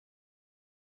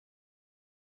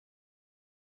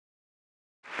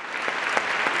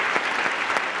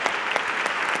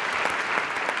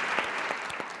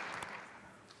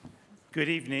Good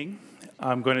evening.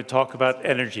 I'm going to talk about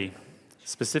energy,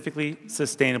 specifically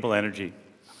sustainable energy.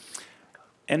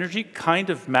 Energy kind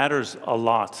of matters a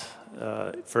lot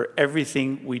for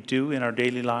everything we do in our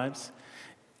daily lives.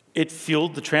 It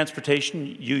fueled the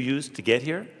transportation you use to get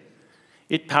here.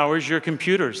 It powers your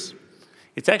computers.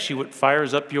 It's actually what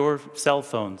fires up your cell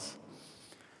phones.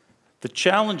 The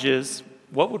challenge is,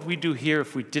 what would we do here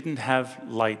if we didn't have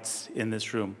lights in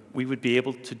this room? We would be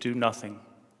able to do nothing.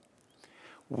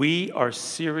 We are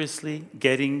seriously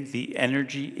getting the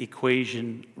energy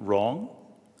equation wrong.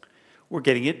 We're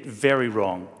getting it very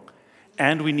wrong.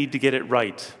 And we need to get it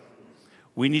right.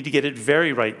 We need to get it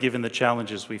very right given the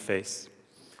challenges we face.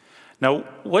 Now,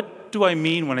 what do I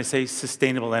mean when I say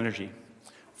sustainable energy?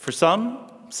 For some,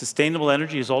 sustainable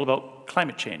energy is all about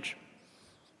climate change.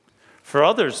 For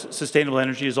others, sustainable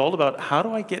energy is all about how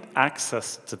do I get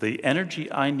access to the energy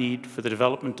I need for the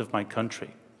development of my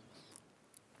country.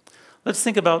 Let's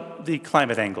think about the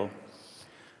climate angle.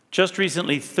 Just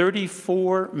recently,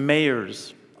 34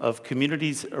 mayors of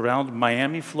communities around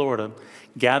Miami, Florida,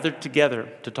 gathered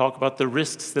together to talk about the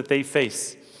risks that they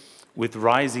face with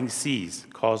rising seas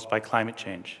caused by climate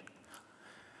change.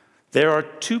 There are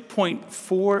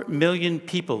 2.4 million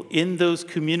people in those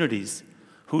communities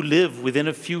who live within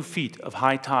a few feet of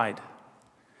high tide.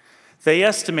 They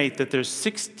estimate that there's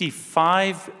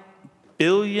 $65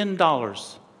 billion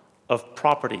of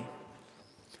property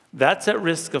that's at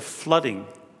risk of flooding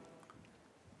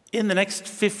in the next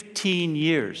 15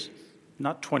 years,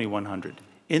 not 2,100,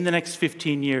 in the next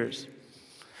 15 years.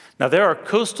 Now, there are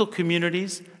coastal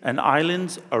communities and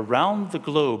islands around the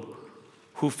globe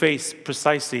who face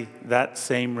precisely that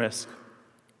same risk.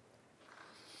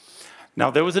 Now,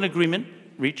 there was an agreement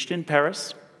reached in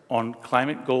Paris on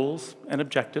climate goals and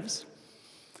objectives.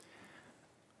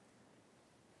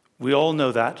 We all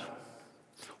know that.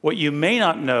 What you may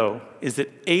not know is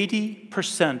that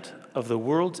 80% of the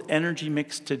world's energy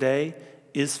mix today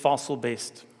is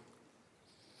fossil-based.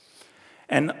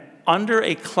 And under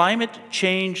a climate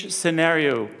change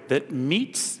scenario that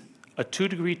meets a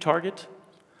 2-degree target,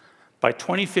 by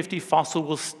 2050, fossil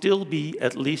will still be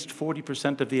at least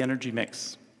 40% of the energy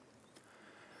mix.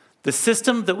 The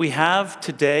system that we have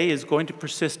today is going to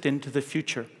persist into the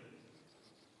future.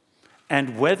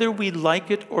 And whether we like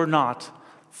it or not,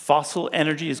 fossil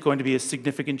energy is going to be a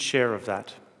significant share of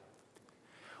that.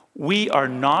 We are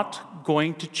not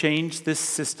going to change this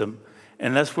system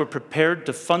unless we're prepared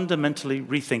to fundamentally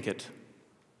rethink it.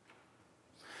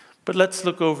 But let's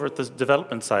look over at the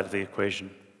development side of the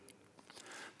equation.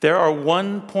 There are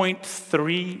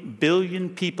 1.3 billion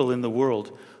people in the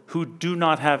world who do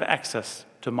not have access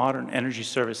to modern energy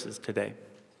services today.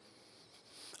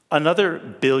 Another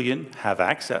billion have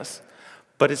access,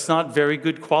 but it's not very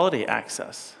good quality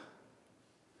access.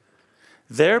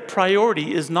 Their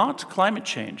priority is not climate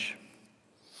change.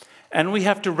 And we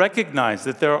have to recognize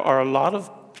that there are a lot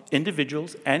of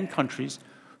individuals and countries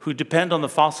who depend on the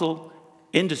fossil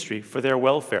industry for their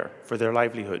welfare, for their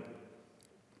livelihood.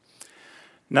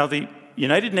 Now, the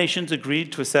United Nations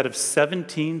agreed to a set of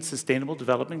 17 Sustainable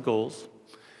Development Goals.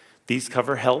 These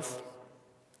cover health,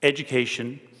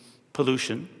 education,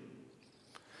 pollution.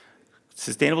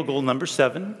 Sustainable goal number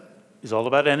 7 is all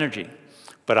about energy.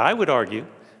 But I would argue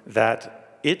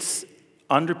that it's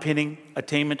underpinning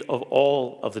attainment of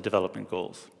all of the development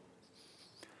goals.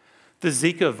 The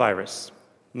Zika virus,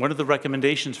 one of the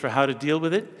recommendations for how to deal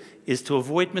with it is to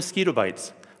avoid mosquito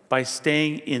bites by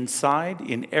staying inside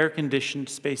in air-conditioned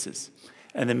spaces.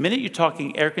 And the minute you're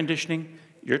talking air conditioning,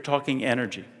 you're talking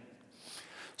energy.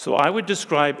 So I would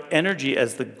describe energy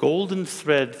as the golden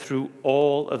thread through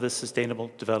all of the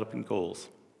Sustainable Development Goals.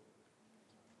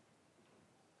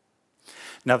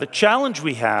 Now, the challenge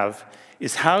we have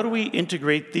is how do we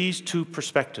integrate these two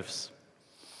perspectives?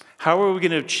 How are we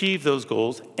going to achieve those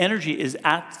goals? Energy is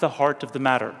at the heart of the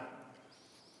matter.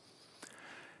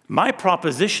 My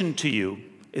proposition to you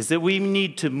is that we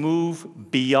need to move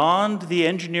beyond the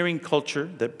engineering culture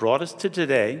that brought us to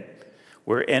today,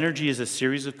 where energy is a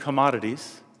series of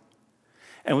commodities,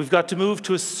 and we've got to move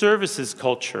to a services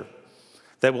culture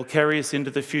that will carry us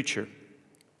into the future.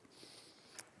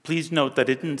 Please note that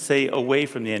I didn't say away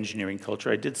from the engineering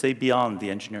culture. I did say beyond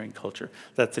the engineering culture.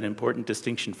 That's an important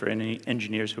distinction for any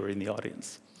engineers who are in the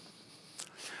audience.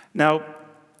 Now,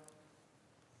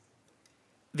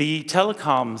 the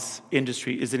telecoms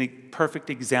industry is a perfect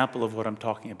example of what I'm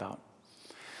talking about.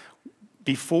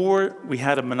 Before, we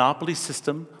had a monopoly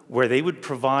system where they would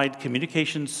provide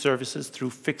communications services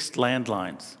through fixed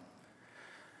landlines.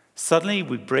 Suddenly,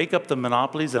 we break up the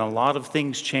monopolies and a lot of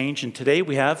things change, and today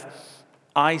we have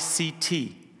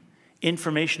ICT,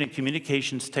 information and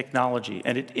communications technology,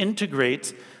 and it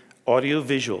integrates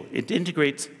audio-visual. It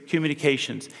integrates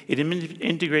communications. It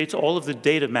integrates all of the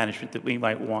data management that we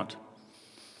might want.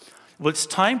 Well, it's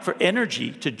time for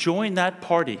energy to join that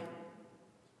party.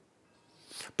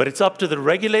 But it's up to the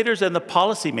regulators and the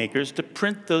policymakers to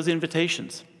print those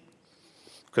invitations,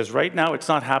 because right now it's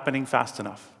not happening fast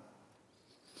enough.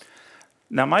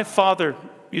 Now, my father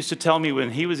used to tell me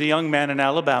when he was a young man in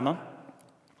Alabama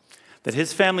that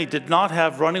his family did not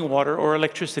have running water or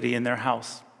electricity in their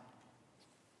house.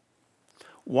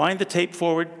 Wind the tape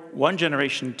forward one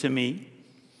generation to me,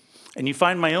 and you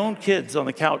find my own kids on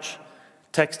the couch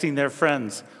texting their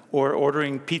friends or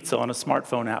ordering pizza on a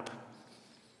smartphone app.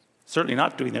 Certainly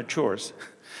not doing their chores.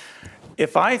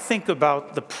 If I think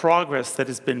about the progress that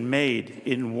has been made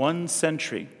in 1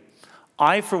 century,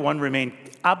 I, for one, remain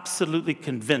absolutely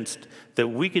convinced that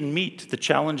we can meet the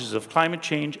challenges of climate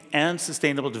change and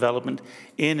sustainable development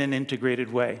in an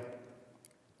integrated way.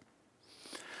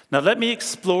 Now, let me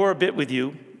explore a bit with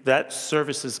you that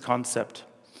services concept.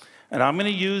 And I'm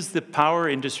going to use the power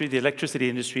industry, the electricity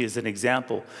industry, as an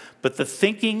example. But the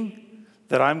thinking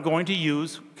that I'm going to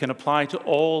use can apply to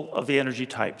all of the energy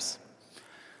types.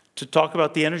 To talk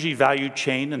about the energy value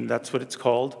chain, and that's what it's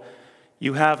called,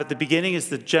 you have at the beginning is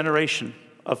the generation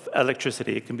of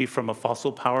electricity. It can be from a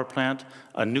fossil power plant,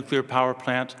 a nuclear power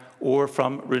plant, or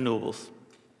from renewables.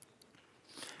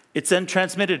 It's then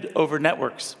transmitted over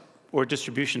networks or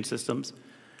distribution systems,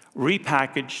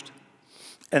 repackaged,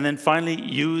 and then finally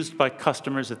used by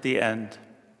customers at the end.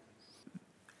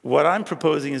 What I'm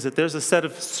proposing is that there's a set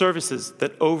of services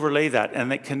that overlay that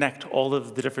and that connect all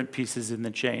of the different pieces in the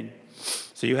chain.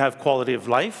 So you have quality of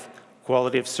life,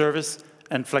 quality of service,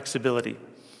 and flexibility.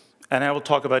 And I will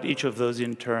talk about each of those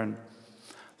in turn.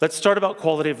 Let's start about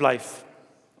quality of life.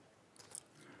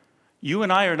 You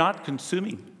and I are not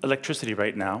consuming electricity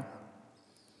right now.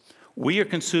 We are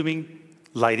consuming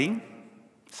lighting,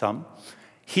 some,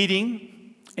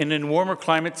 heating, and in warmer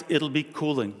climates, it'll be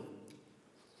cooling.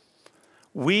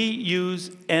 We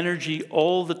use energy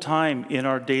all the time in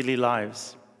our daily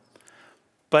lives.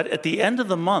 But at the end of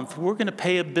the month, we're going to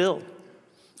pay a bill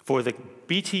for the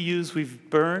BTUs we've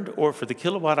burned or for the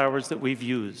kilowatt hours that we've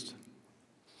used.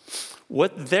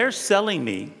 What they're selling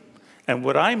me and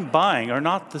what I'm buying are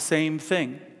not the same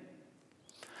thing.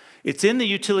 It's in the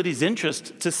utility's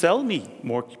interest to sell me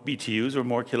more BTUs or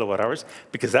more kilowatt hours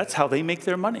because that's how they make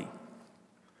their money.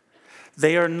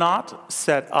 They are not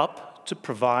set up to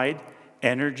provide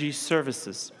energy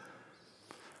services.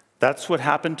 That's what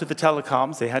happened to the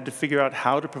telecoms. They had to figure out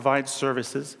how to provide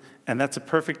services, and that's a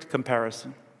perfect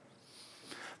comparison.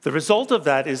 The result of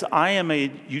that is I am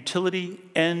a utility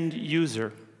end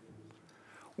user,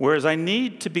 whereas I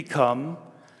need to become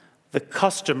the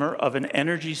customer of an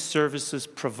energy services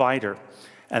provider.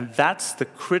 And that's the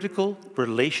critical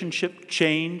relationship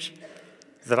change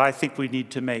that I think we need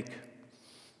to make.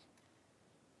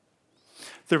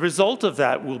 The result of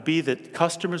that will be that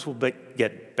customers will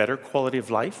get better quality of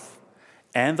life,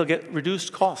 and they'll get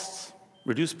reduced costs,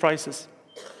 reduced prices.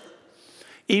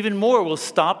 Even more, we'll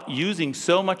stop using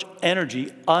so much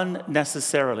energy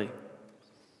unnecessarily.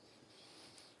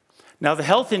 Now, the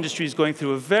health industry is going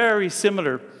through a very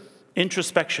similar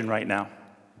introspection right now.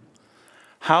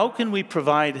 How can we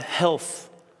provide health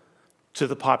to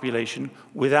the population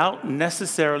without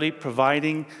necessarily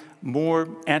providing more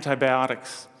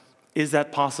antibiotics? Is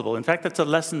that possible? In fact, that's a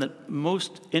lesson that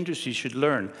most industries should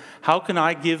learn. How can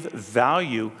I give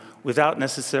value without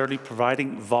necessarily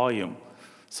providing volume?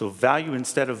 So value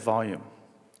instead of volume.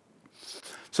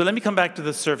 So let me come back to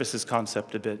the services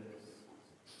concept a bit.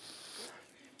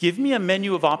 Give me a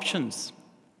menu of options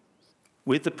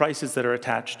with the prices that are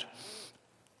attached.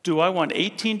 Do I want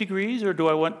 18 degrees or do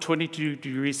I want 22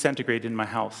 degrees centigrade in my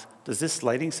house? Does this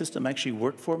lighting system actually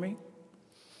work for me?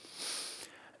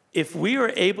 If we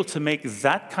are able to make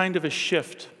that kind of a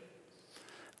shift,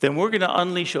 then we're going to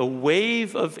unleash a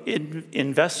wave of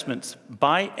investments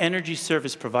by energy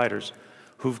service providers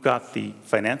who've got the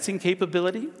financing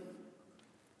capability,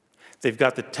 they've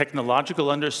got the technological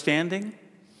understanding,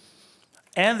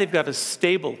 and they've got a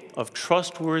stable of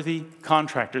trustworthy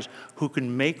contractors who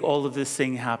can make all of this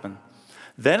thing happen.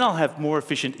 Then I'll have more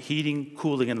efficient heating,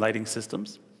 cooling, and lighting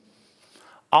systems.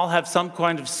 I'll have some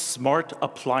kind of smart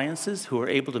appliances who are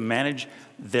able to manage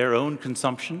their own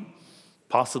consumption,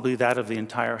 possibly that of the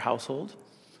entire household.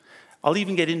 I'll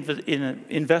even get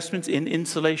investments in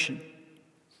insulation.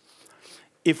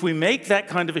 If we make that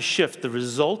kind of a shift, the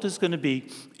result is going to be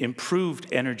improved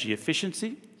energy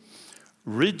efficiency,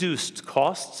 reduced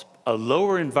costs, a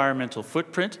lower environmental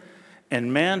footprint,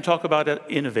 and man, talk about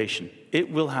innovation.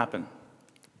 It will happen.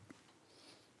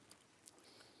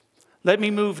 Let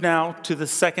me move now to the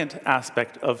second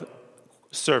aspect of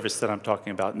service that I'm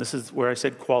talking about, and this is where I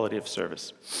said quality of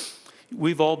service.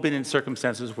 We've all been in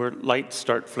circumstances where lights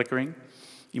start flickering.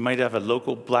 You might have a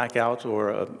local blackout or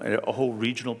a whole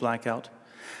regional blackout.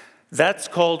 That's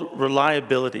called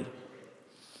reliability.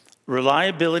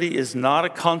 Reliability is not a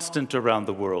constant around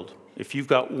the world. If you've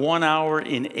got 1 hour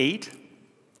in 8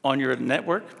 on your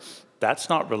network, that's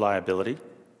not reliability.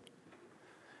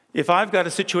 If I've got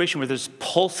a situation where there's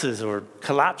pulses or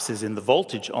collapses in the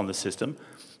voltage on the system,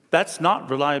 that's not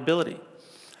reliability.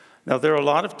 Now, there are a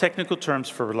lot of technical terms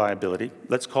for reliability.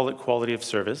 Let's call it quality of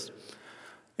service.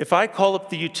 If I call up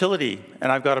the utility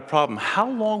and I've got a problem, how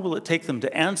long will it take them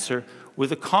to answer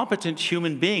with a competent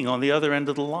human being on the other end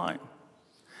of the line?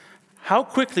 How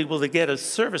quickly will they get a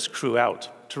service crew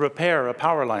out to repair a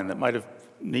power line that might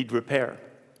need repair?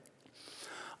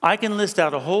 I can list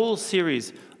out a whole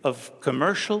series of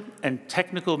commercial and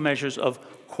technical measures of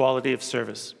quality of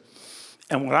service.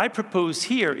 And what I propose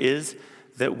here is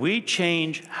that we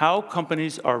change how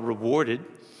companies are rewarded.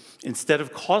 Instead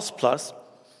of cost plus,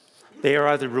 they are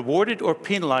either rewarded or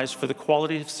penalized for the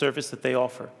quality of service that they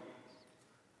offer.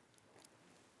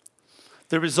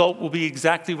 The result will be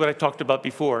exactly what I talked about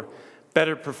before: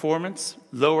 better performance,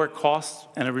 lower costs,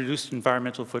 and a reduced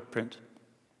environmental footprint.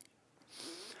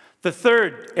 The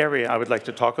third area I would like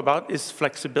to talk about is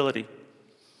flexibility.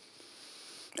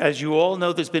 As you all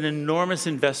know, there's been enormous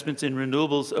investments in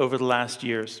renewables over the last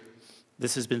years.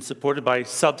 This has been supported by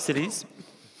subsidies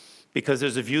because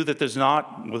there's a view that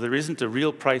there isn't a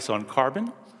real price on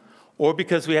carbon, or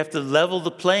because we have to level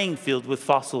the playing field with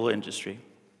fossil industry.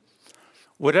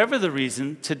 Whatever the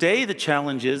reason, today the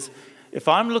challenge is, if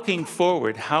I'm looking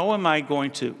forward, how am I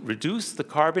going to reduce the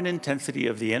carbon intensity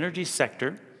of the energy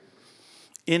sector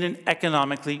in an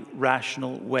economically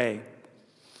rational way?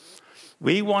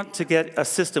 We want to get a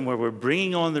system where we're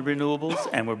bringing on the renewables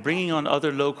and we're bringing on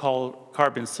other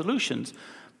low-carbon solutions,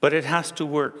 but it has to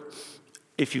work.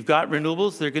 If you've got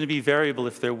renewables, they're going to be variable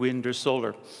if they're wind or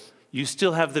solar. You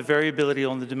still have the variability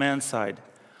on the demand side.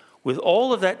 With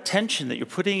all of that tension that you're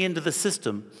putting into the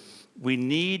system, we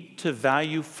need to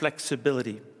value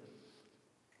flexibility.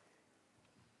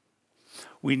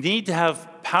 We need to have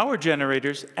power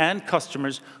generators and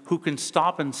customers who can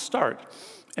stop and start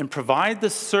and provide the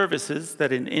services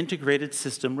that an integrated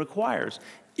system requires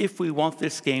if we want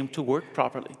this game to work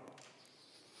properly.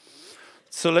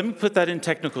 So let me put that in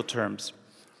technical terms.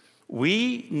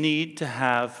 We need to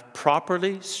have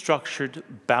properly structured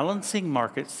balancing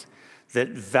markets that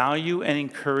value and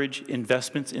encourage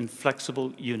investments in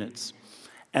flexible units.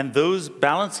 And those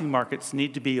balancing markets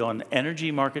need to be on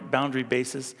energy market boundary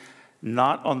basis,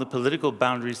 not on the political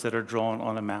boundaries that are drawn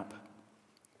on a map.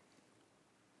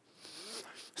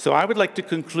 So I would like to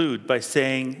conclude by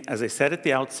saying, as I said at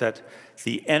the outset,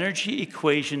 the energy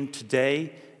equation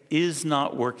today is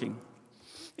not working.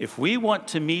 If we want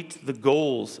to meet the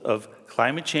goals of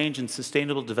climate change and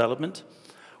sustainable development,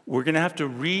 we're going to have to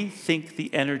rethink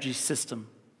the energy system.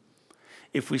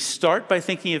 If we start by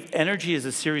thinking of energy as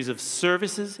a series of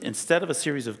services instead of a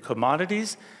series of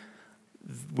commodities,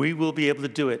 we will be able to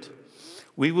do it.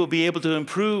 We will be able to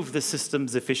improve the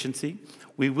system's efficiency.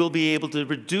 We will be able to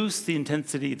reduce the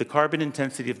intensity, the carbon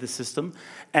intensity of the system,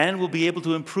 and we'll be able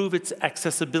to improve its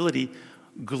accessibility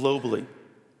globally.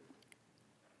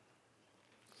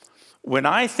 When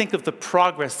I think of the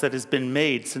progress that has been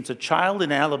made since a child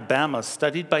in Alabama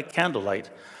studied by candlelight,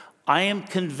 I am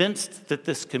convinced that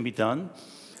this can be done,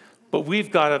 but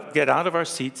we've got to get out of our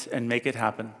seats and make it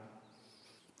happen.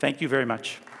 Thank you very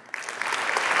much.